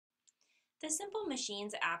The Simple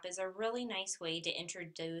Machines app is a really nice way to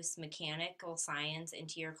introduce mechanical science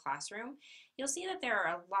into your classroom. You'll see that there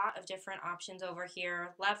are a lot of different options over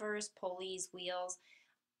here, levers, pulleys, wheels.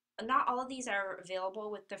 Not all of these are available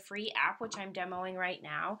with the free app, which I'm demoing right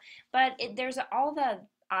now, but there's all the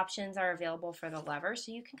options are available for the lever,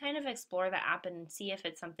 so you can kind of explore the app and see if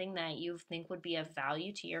it's something that you think would be of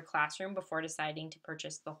value to your classroom before deciding to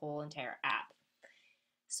purchase the whole entire app.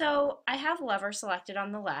 So I have lever selected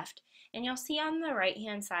on the left, and you'll see on the right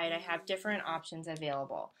hand side I have different options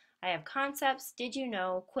available. I have concepts, did you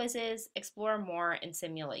know, quizzes, explore more, and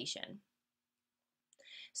simulation.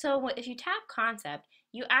 So if you tap concept,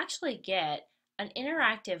 you actually get an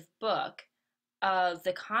interactive book of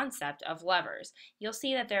the concept of levers. You'll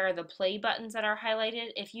see that there are the play buttons that are highlighted.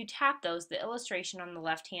 If you tap those, the illustration on the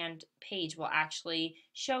left hand page will actually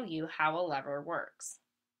show you how a lever works.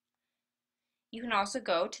 You can also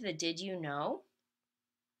go to the Did You Know,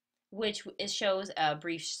 which shows a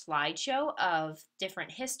brief slideshow of different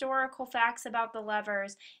historical facts about the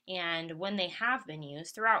levers and when they have been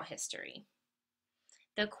used throughout history.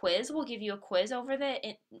 The quiz will give you a quiz over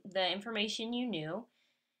the information you knew.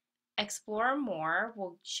 Explore More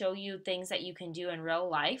will show you things that you can do in real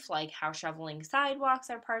life, like how shoveling sidewalks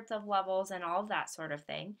are parts of levels and all of that sort of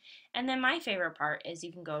thing. And then my favorite part is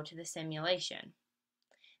you can go to the simulation.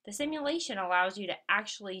 The simulation allows you to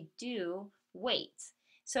actually do weights.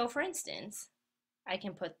 So for instance, I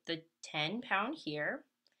can put the 10-pound here.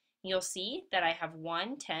 You'll see that I have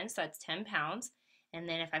 110, so that's 10 pounds. And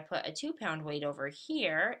then if I put a 2-pound weight over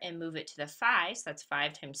here and move it to the 5, so that's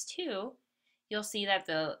 5 times 2, you'll see that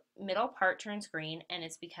the middle part turns green, and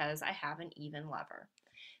it's because I have an even lever.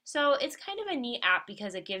 So it's kind of a neat app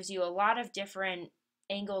because it gives you a lot of different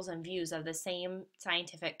angles and views of the same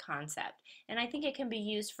scientific concept. And I think it can be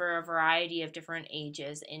used for a variety of different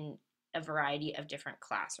ages in a variety of different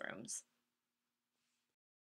classrooms.